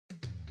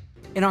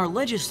In our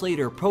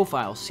Legislator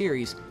Profile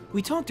series,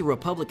 we talked to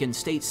Republican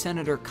State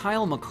Senator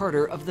Kyle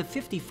McCarter of the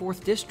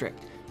 54th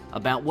District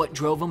about what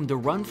drove him to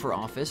run for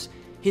office,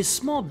 his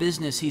small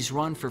business he's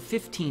run for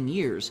 15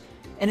 years,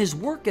 and his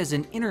work as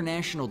an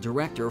international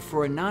director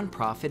for a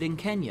nonprofit in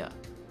Kenya.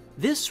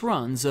 This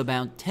runs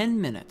about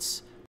 10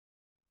 minutes.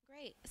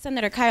 Great.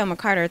 Senator Kyle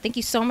McCarter, thank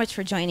you so much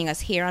for joining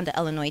us here on the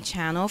Illinois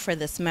Channel for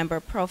this member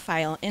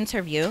profile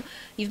interview.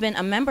 You've been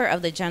a member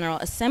of the General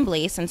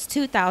Assembly since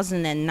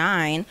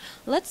 2009.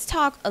 Let's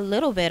talk a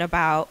little bit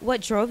about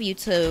what drove you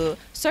to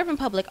serve in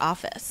public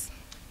office.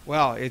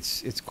 Well,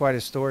 it's quite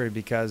a story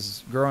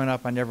because growing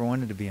up I never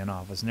wanted to be in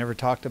office, never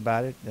talked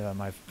about it.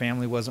 My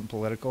family wasn't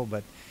political,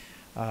 but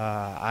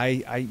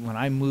when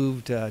I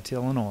moved to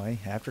Illinois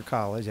after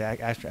college,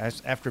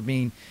 after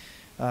being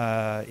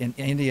in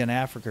India and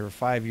Africa for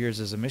 5 years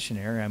as a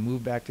missionary, I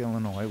moved back to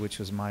Illinois, which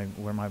was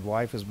where my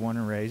wife was born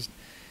and raised.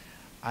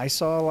 I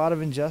saw a lot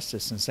of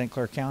injustice in St.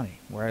 Clair County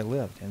where I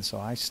lived, and so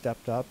I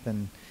stepped up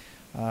and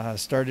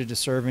started to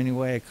serve any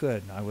way I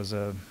could. I was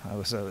a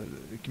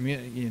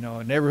community,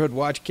 a neighborhood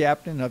watch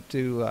captain up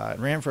to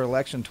ran for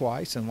election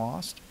twice and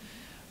lost.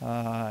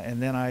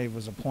 And then I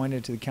was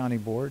appointed to the county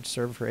board,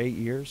 served for 8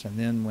 years, and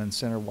then when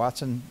Senator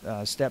Watson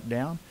stepped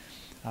down,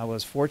 I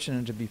was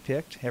fortunate to be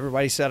picked.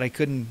 Everybody said I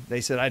couldn't.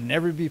 They said I'd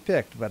never be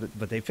picked,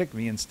 but they picked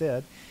me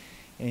instead.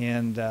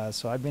 And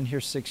so I've been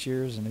here 6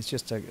 years, and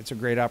it's a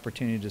great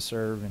opportunity to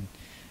serve. And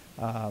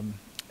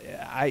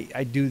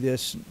I do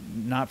this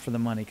not for the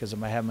money because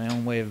I have my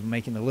own way of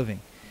making a living,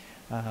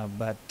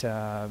 but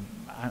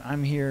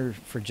I'm here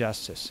for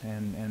justice,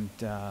 and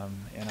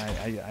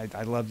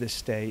I love this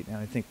state, and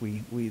I think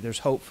there's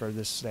hope for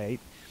this state,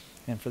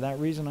 and for that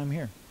reason I'm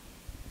here.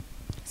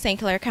 St.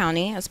 Clair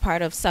County is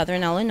part of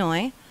Southern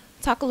Illinois.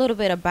 Talk a little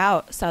bit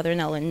about Southern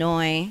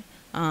Illinois,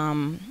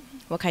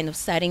 what kind of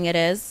setting it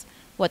is,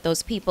 what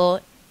those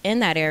people in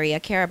that area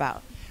care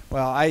about.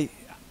 Well,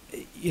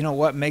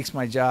 what makes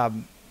my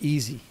job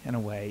easy in a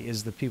way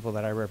is the people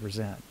that I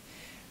represent.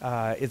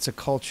 It's a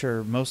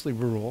culture mostly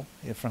rural,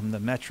 from the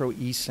metro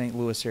East St.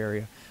 Louis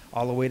area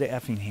all the way to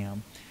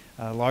Effingham.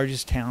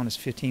 Largest town is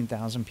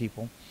 15,000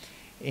 people,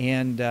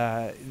 and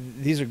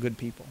these are good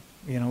people.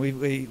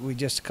 We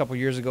just a couple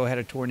years ago had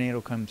a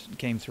tornado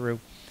came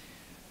through.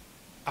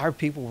 Our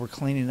people were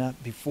cleaning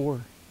up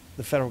before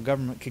the federal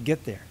government could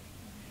get there,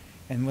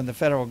 and when the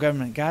federal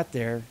government got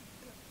there,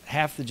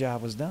 half the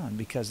job was done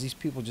because these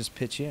people just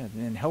pitch in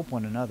and help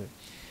one another.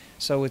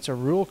 So it's a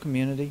rural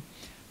community,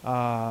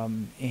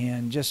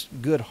 and just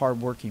good,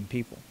 hard-working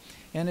people.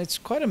 And it's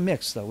quite a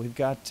mix, though. We've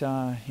got,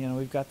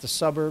 we've got the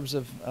suburbs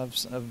of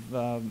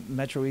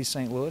Metro East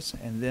St. Louis,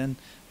 and then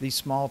these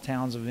small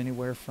towns of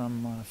anywhere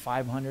from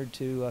 500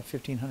 to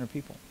 1,500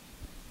 people.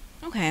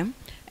 Okay.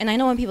 And I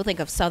know when people think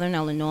of Southern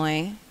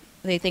Illinois,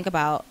 they think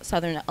about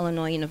Southern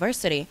Illinois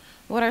University.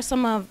 What are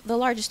some of the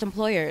largest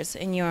employers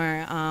in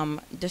your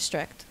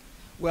district?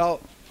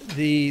 Well,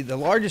 the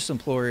largest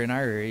employer in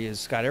our area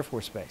is Scott Air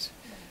Force Base.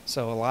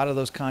 So a lot of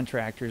those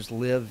contractors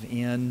live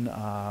in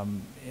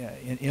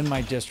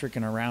my district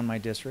and around my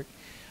district.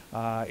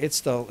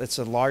 It's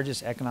the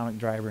largest economic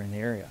driver in the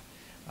area,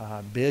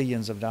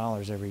 billions of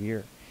dollars every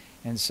year,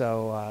 and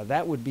so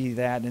that would be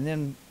that. And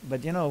then,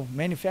 but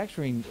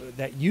manufacturing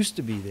that used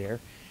to be there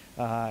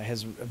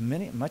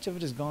much of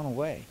it has gone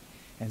away,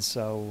 and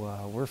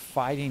so we're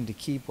fighting to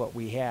keep what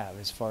we have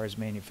as far as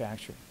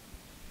manufacturing.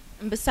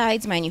 And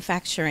besides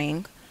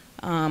manufacturing,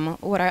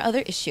 what are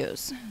other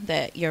issues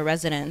that your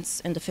residents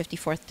in the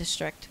 54th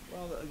District?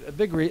 Well, a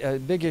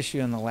big issue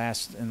in the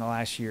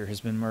last year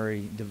has been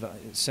Murray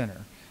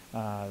Center,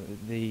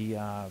 the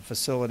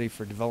facility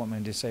for development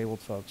of disabled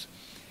folks.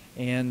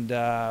 And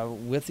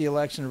with the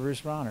election of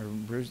Bruce Rauner,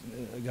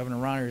 Governor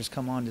Rauner has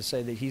come on to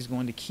say that he's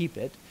going to keep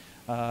it.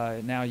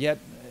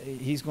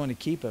 He's going to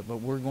keep it, but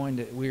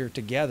we are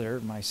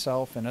together,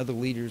 myself and other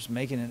leaders,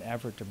 making an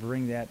effort to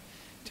bring that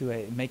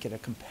make it a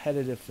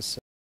competitive facility,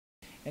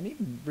 and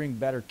even bring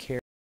better care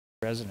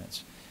to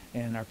residents.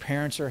 And our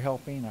parents are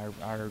helping,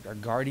 our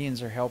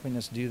guardians are helping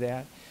us do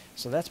that.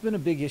 So that's been a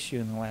big issue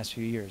in the last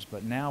few years,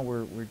 but now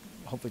we're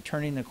hopefully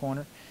turning the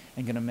corner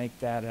and going to make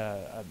that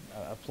a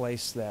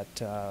place that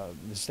the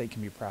state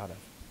can be proud of.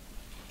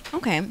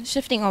 Okay,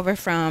 shifting over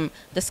from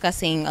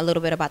discussing a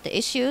little bit about the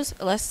issues,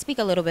 let's speak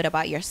a little bit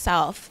about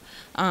yourself.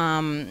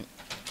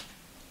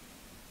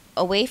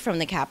 Away from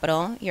the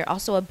Capitol, you're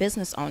also a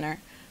business owner.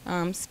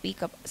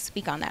 Speak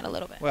on that a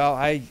little bit. Well,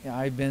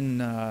 I've owned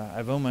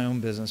my own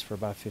business for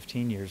about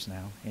 15 years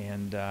now,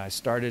 and I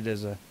started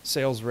as a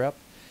sales rep,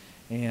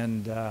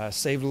 and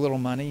saved a little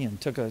money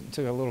and took a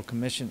little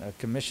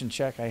commission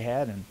check I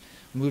had and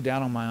moved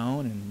out on my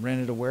own and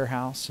rented a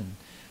warehouse. And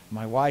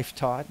my wife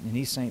taught in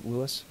East St.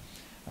 Louis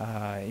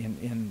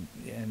in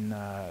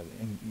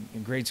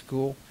grade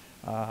school,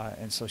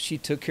 and so she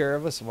took care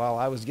of us while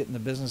I was getting the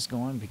business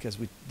going because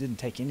we didn't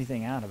take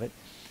anything out of it.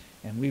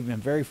 And we've been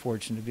very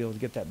fortunate to be able to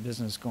get that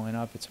business going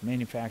up. It's a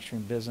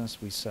manufacturing business.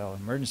 We sell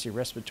emergency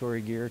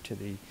respiratory gear to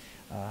the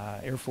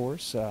Air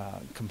Force,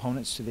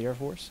 components to the Air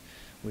Force.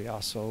 We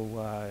also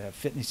have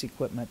fitness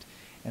equipment,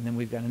 And then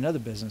we've got another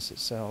business that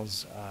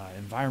sells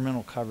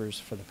environmental covers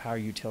for the power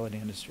utility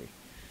industry.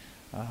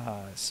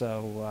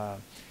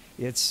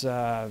 It's,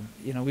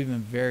 we've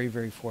been very,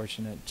 very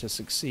fortunate to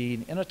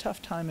succeed in a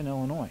tough time in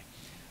Illinois.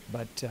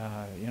 But,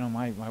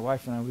 my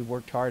wife and I, we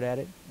worked hard at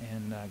it,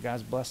 and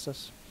God's blessed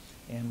us,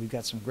 and we've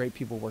got some great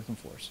people working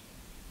for us.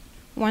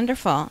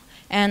 Wonderful.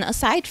 And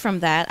aside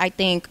from that, I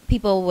think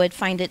people would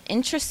find it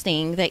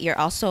interesting that you're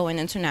also an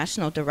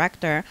international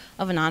director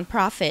of a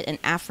nonprofit in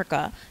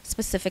Africa,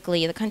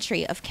 specifically the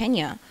country of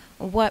Kenya.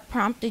 What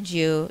prompted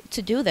you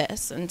to do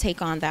this and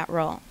take on that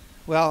role?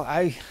 Well,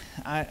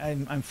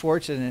 I'm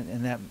fortunate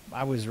in that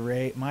I was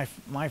raised,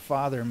 my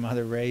father and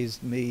mother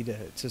raised me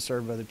to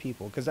serve other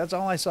people, because that's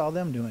all I saw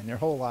them doing their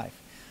whole life.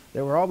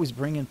 They were always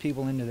bringing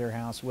people into their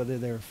house, whether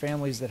they were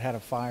families that had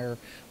a fire,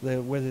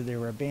 whether they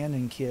were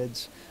abandoned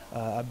kids,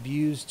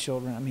 abused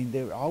children. I mean,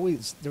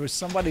 there was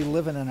somebody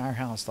living in our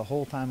house the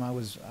whole time I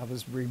was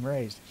being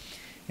raised.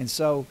 And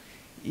so,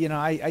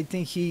 I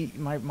think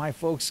my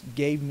folks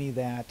gave me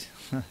that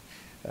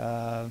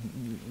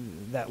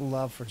that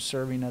love for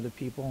serving other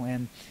people,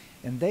 and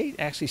they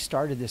actually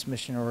started this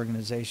missionary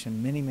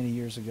organization many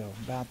years ago,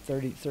 about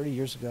 30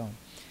 years ago.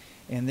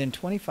 And then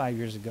 25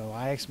 years ago,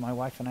 my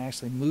wife and I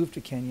actually moved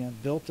to Kenya,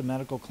 built a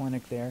medical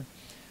clinic there.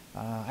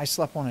 I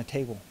slept on a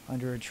table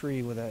under a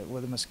tree with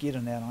a mosquito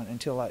net on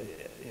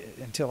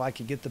until I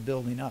could get the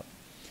building up.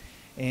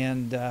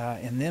 And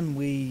then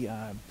we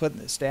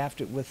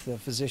staffed it with the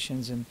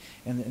physicians and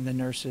the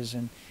nurses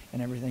and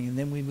everything. And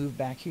then we moved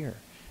back here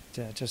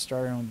to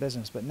start our own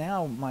business. But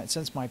now,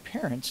 since my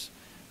parents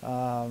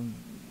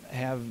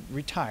have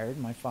retired,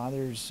 my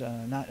father's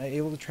not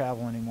able to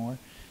travel anymore,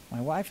 my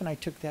wife and I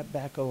took that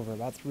back over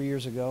about 3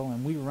 years ago,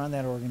 and we run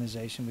that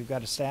organization. We've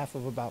got a staff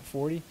of about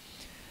 40.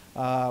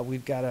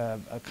 We've got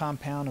a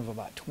compound of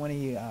about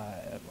 10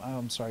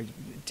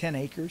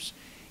 acres,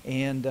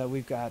 and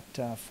we've got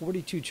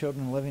 42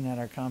 children living at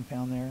our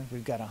compound there.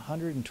 We've got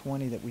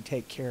 120 that we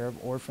take care of,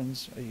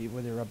 orphans,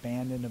 where they're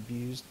abandoned,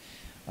 abused.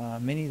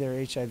 Many that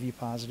are HIV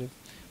positive.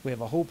 We have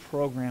a whole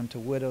program to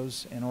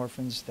widows and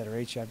orphans that are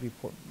HIV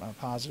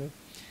positive.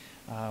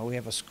 We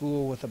have a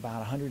school with about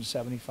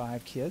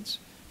 175 kids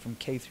from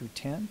K through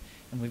 10,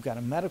 and we've got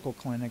a medical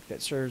clinic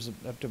that serves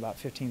up to about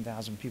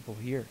 15,000 people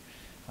a year.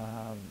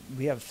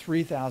 We have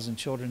 3,000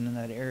 children in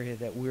that area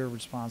that we're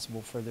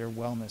responsible for their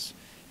wellness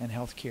and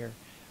health care,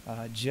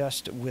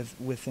 just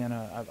within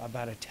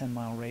about a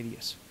 10-mile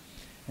radius.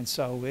 And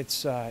so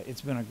it's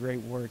been a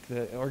great work.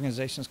 The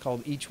organization is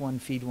called Each One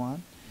Feed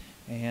One,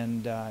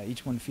 and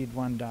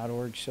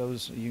eachonefeedone.org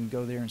shows, you can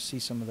go there and see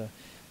some of the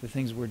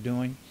things we're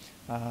doing.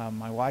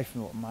 My wife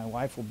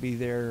will be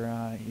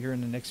there here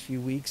in the next few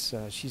weeks.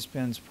 She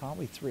spends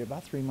probably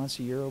about 3 months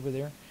a year over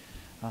there.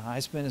 I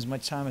spend as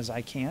much time as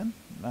I can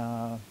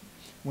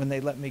when they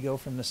let me go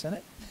from the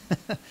Senate.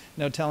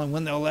 No telling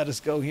when they'll let us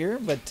go here,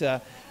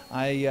 but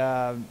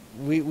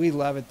we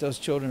love it. Those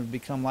children have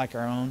become like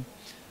our own.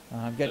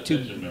 I've got two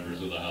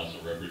members of the House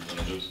of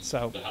Representatives.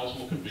 So the House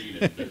will convene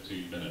in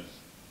 15 minutes.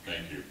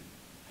 Thank you.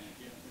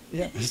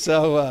 Yeah.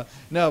 So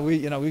no,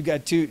 we've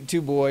got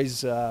two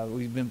boys.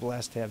 We've been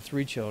blessed to have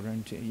 3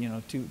 children.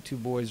 Two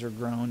boys are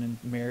grown and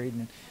married,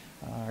 and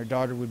our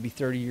daughter would be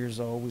 30 years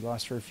old. We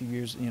lost her a few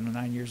years,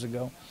 9 years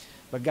ago,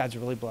 but God's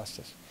really blessed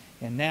us.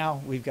 And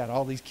now we've got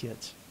all these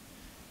kids.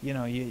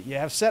 You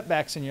have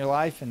setbacks in your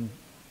life, and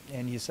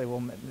you say,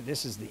 well,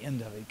 this is the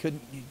end of it.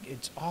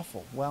 It's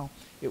awful. Well,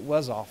 it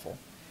was awful.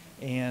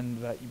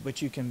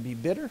 But you can be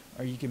bitter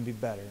or you can be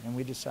better, and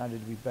we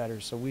decided to be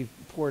better. So we've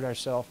poured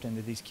ourselves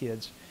into these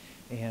kids,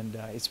 and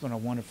it's been a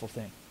wonderful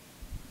thing.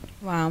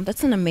 Wow,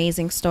 that's an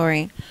amazing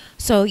story.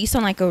 So you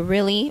sound like a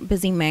really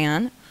busy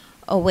man,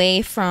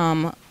 away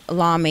from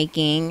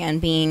lawmaking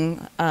and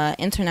being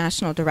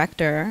international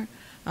director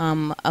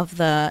of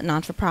the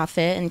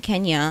non-for-profit in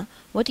Kenya.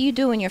 What do you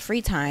do in your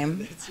free time?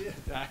 That's it.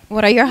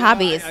 What are your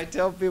hobbies? I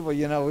tell people, I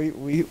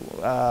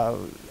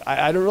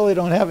really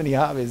don't have any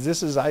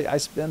hobbies. I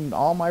spend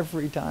all my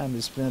free time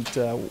is spent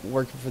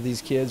working for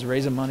these kids,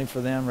 raising money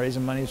for them,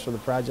 raising money for the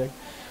project.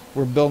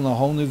 We're building a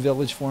whole new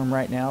village for them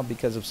right now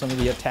because of some of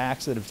the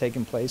attacks that have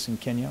taken place in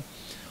Kenya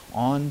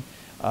on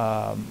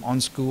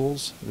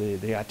schools.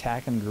 The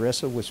attack in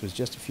Garissa, which was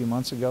just a few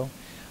months ago.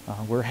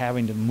 We're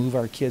having to move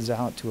our kids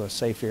out to a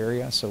safe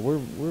area. So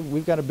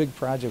we've got a big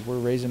project. We're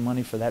raising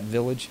money for that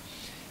village,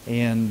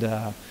 and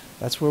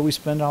that's where we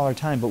spend all our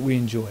time. But we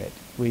enjoy it.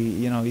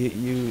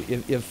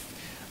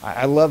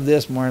 I love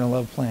this more than I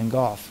love playing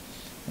golf.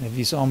 And if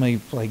you saw me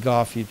play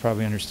golf, you'd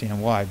probably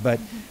understand why. But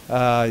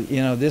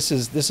this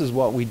is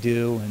what we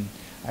do, and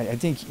I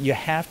think you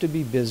have to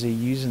be busy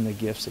using the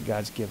gifts that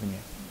God's given you,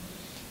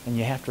 and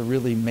you have to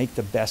really make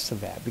the best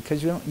of that,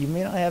 because you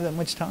may not have that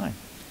much time.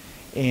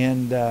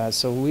 And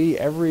so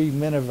every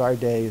minute of our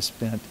day is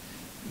spent,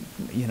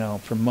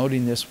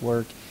 promoting this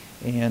work.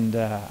 And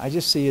I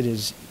just see it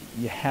as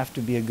you have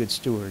to be a good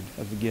steward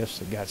of the gifts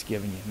that God's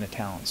given you and the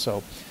talent.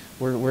 So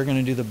we're going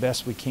to do the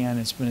best we can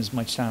and spend as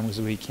much time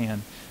as we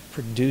can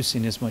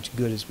producing as much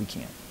good as we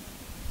can.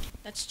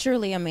 That's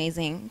truly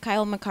amazing.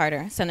 Kyle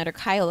McCarter, Senator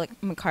Kyle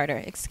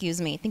McCarter,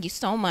 excuse me. Thank you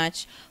so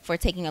much for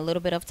taking a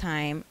little bit of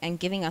time and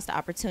giving us the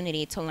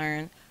opportunity to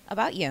learn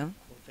about you.